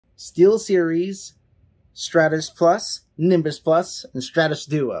Steel Series, Stratus Plus, Nimbus Plus, and Stratus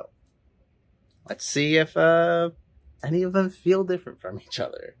Duo. Let's see if any of them feel different from each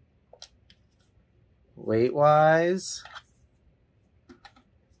other. Weight-wise,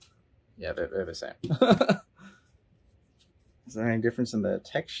 yeah, they're the same. Is there any difference in the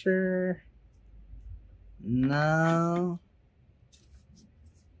texture? No.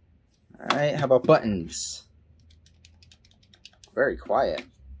 Alright, how about buttons? Very quiet.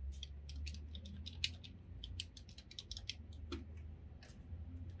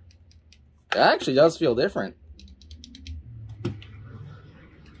 It actually does feel different.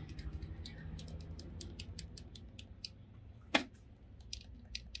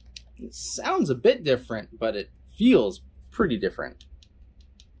 It sounds a bit different, but it feels pretty different.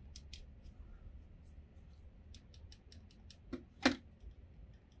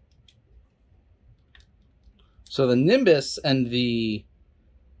 So the Nimbus and the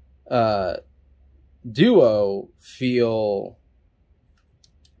Duo feel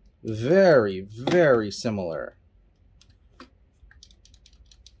very, very similar.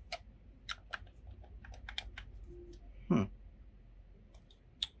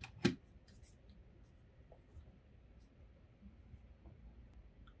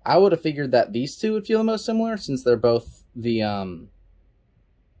 I would have figured that these two would feel the most similar since they're both the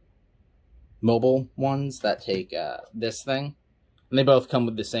mobile ones that take this thing. And they both come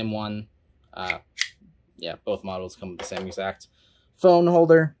with the same one. Yeah, both models come with the same exact phone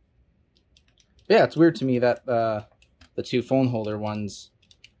holder. Yeah, it's weird to me that the two phone holder ones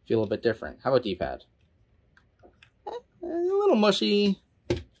feel a bit different. How about D-pad? A little mushy.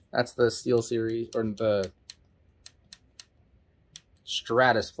 That's the Steel Series, or the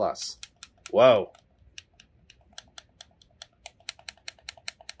Stratus Plus. Whoa.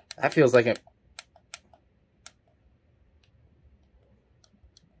 That feels like a...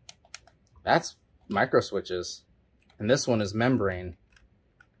 That's micro switches. And this one is membrane.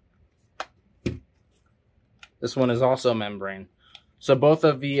 This one is also membrane. So both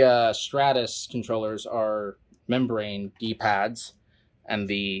of the Stratus controllers are membrane D-pads. And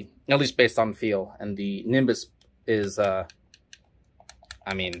the, at least based on feel. And the Nimbus is, I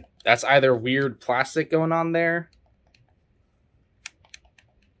mean, that's either weird plastic going on there,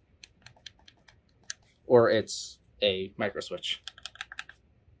 or it's a micro switch.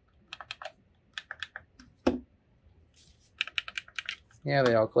 Yeah,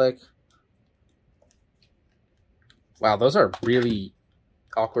 they all click. Wow, those are really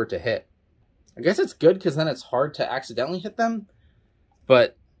awkward to hit. I guess it's good because then it's hard to accidentally hit them,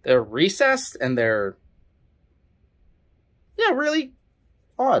 but they're recessed and they're, yeah, really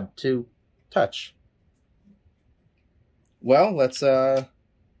odd to touch. Well, let's do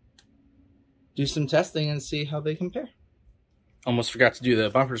some testing and see how they compare. Almost forgot to do the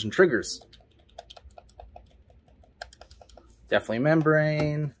bumpers and triggers. Definitely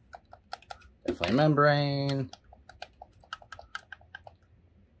membrane. Definitely membrane.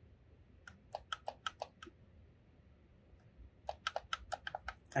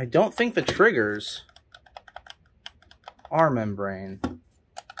 I don't think the triggers are membrane.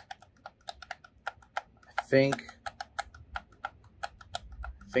 I think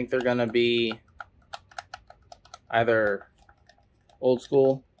they're gonna be either old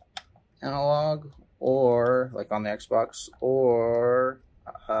school analog or like on the Xbox or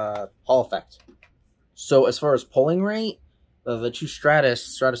Hall effect. So as far as polling rate, the two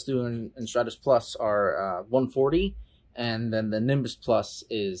Stratus Duo and Stratus Plus are 140, and then the Nimbus Plus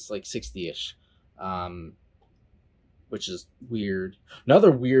is like 60-ish, which is weird. Another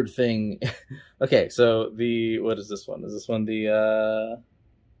weird thing. Okay, so what is this one? Is this one the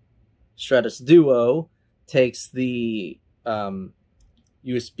Stratus Duo takes the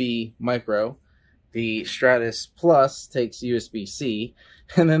USB micro, the Stratus Plus takes USB-C,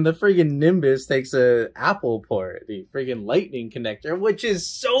 and then the friggin' Nimbus takes a Apple port, the friggin' Lightning connector, which is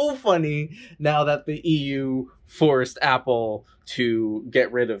so funny now that the EU forced Apple to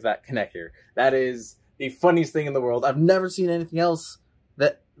get rid of that connector. That is the funniest thing in the world. I've never seen anything else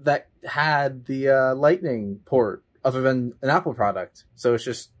that had the Lightning port other than an Apple product. So it's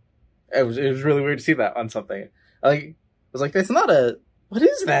just, it was really weird to see that on something. I was like, that's not a, what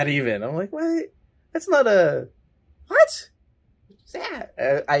is that even? I'm like, what? That's not a, what? What's that?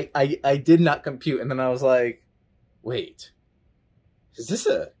 I did not compute. And then I was like, wait, is this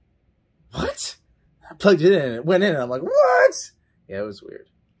a, what? I plugged it in and it went in and I'm like, what? Yeah, it was weird.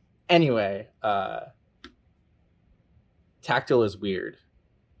 Anyway, tactile is weird.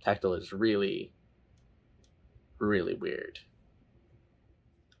 Tactile is really, really weird.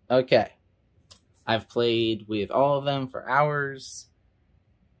 Okay. I've played with all of them for hours.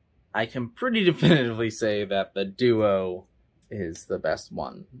 I can pretty definitively say that the Duo is the best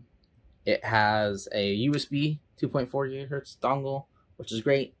one. It has a USB 2.4 gigahertz dongle, which is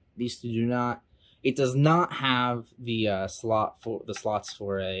great. These two do not. It does not have the slots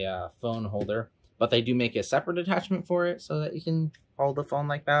for a phone holder, but they do make a separate attachment for it so that you can hold the phone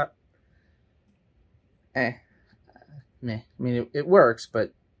like that. Meh. I mean, it works,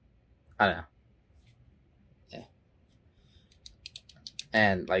 but I don't know.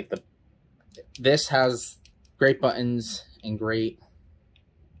 And like this has great buttons and great.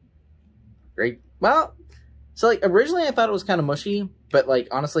 Well, so like originally I thought it was kind of mushy, but like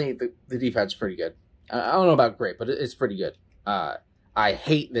honestly, the D-pad's pretty good. I don't know about great, but it's pretty good. I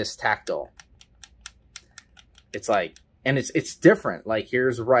hate this tactile. It's like, and it's different. Like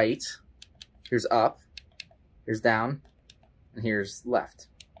here's right, here's up, here's down, and here's left.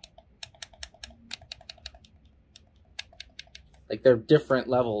 Like they're different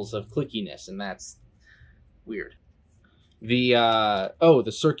levels of clickiness, and that's weird. The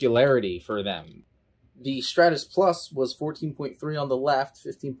circularity for them. The Stratus Plus was 14.3 on the left,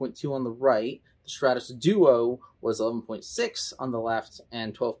 15.2 on the right. The Stratus Duo was 11.6 on the left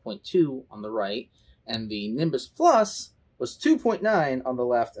and 12.2 on the right. And the Nimbus Plus was 2.9 on the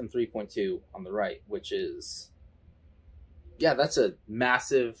left and 3.2 on the right, which is, yeah, that's a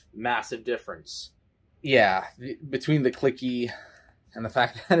massive, massive difference. Yeah, between the clicky and the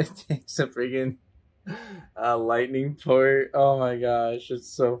fact that it takes a friggin' lightning port. Oh my gosh,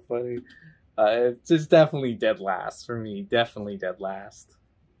 it's so funny. It's definitely dead last for me. Definitely dead last.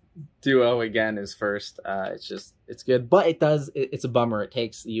 Duo again is first. It's good, but it's a bummer. It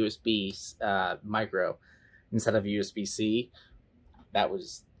takes the USB micro instead of USB-C. That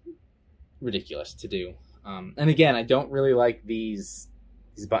was ridiculous to do. And again, I don't really like these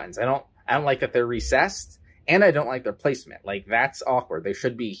buttons. I don't like that they're recessed, and I don't like their placement. Like that's awkward. They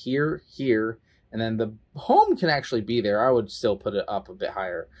should be here, and then the home can actually be there. I would still put it up a bit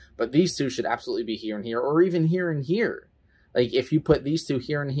higher, but these two should absolutely be here and here, or even here and here. Like if you put these two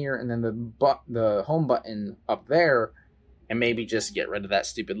here and here, and then the home button up there, and maybe just get rid of that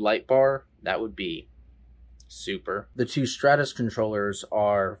stupid light bar, that would be super. The two Stratus controllers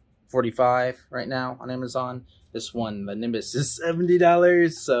are $45 right now on Amazon. This one, the Nimbus, is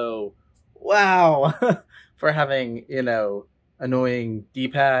 $70. So, wow, for having, you know, annoying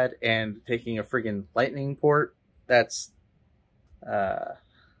D-pad and taking a friggin' lightning port. That's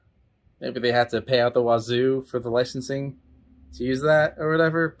maybe they had to pay out the wazoo for the licensing to use that or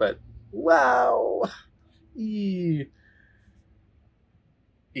whatever, but wow.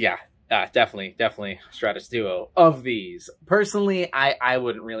 Yeah, definitely Stratus Duo. Of these, personally, I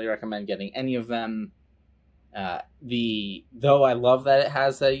wouldn't really recommend getting any of them. Though I love that it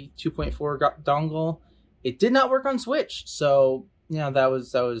has a 2.4 dongle, it did not work on Switch, so you know that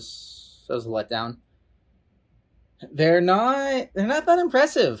was a letdown. They're not that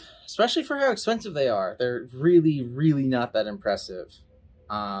impressive, especially for how expensive they are. They're really not that impressive.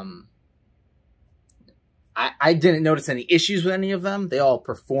 I didn't notice any issues with any of them. They all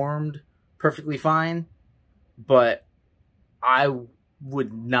performed perfectly fine, but I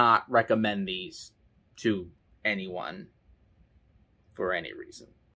would not recommend these to anyone for any reason.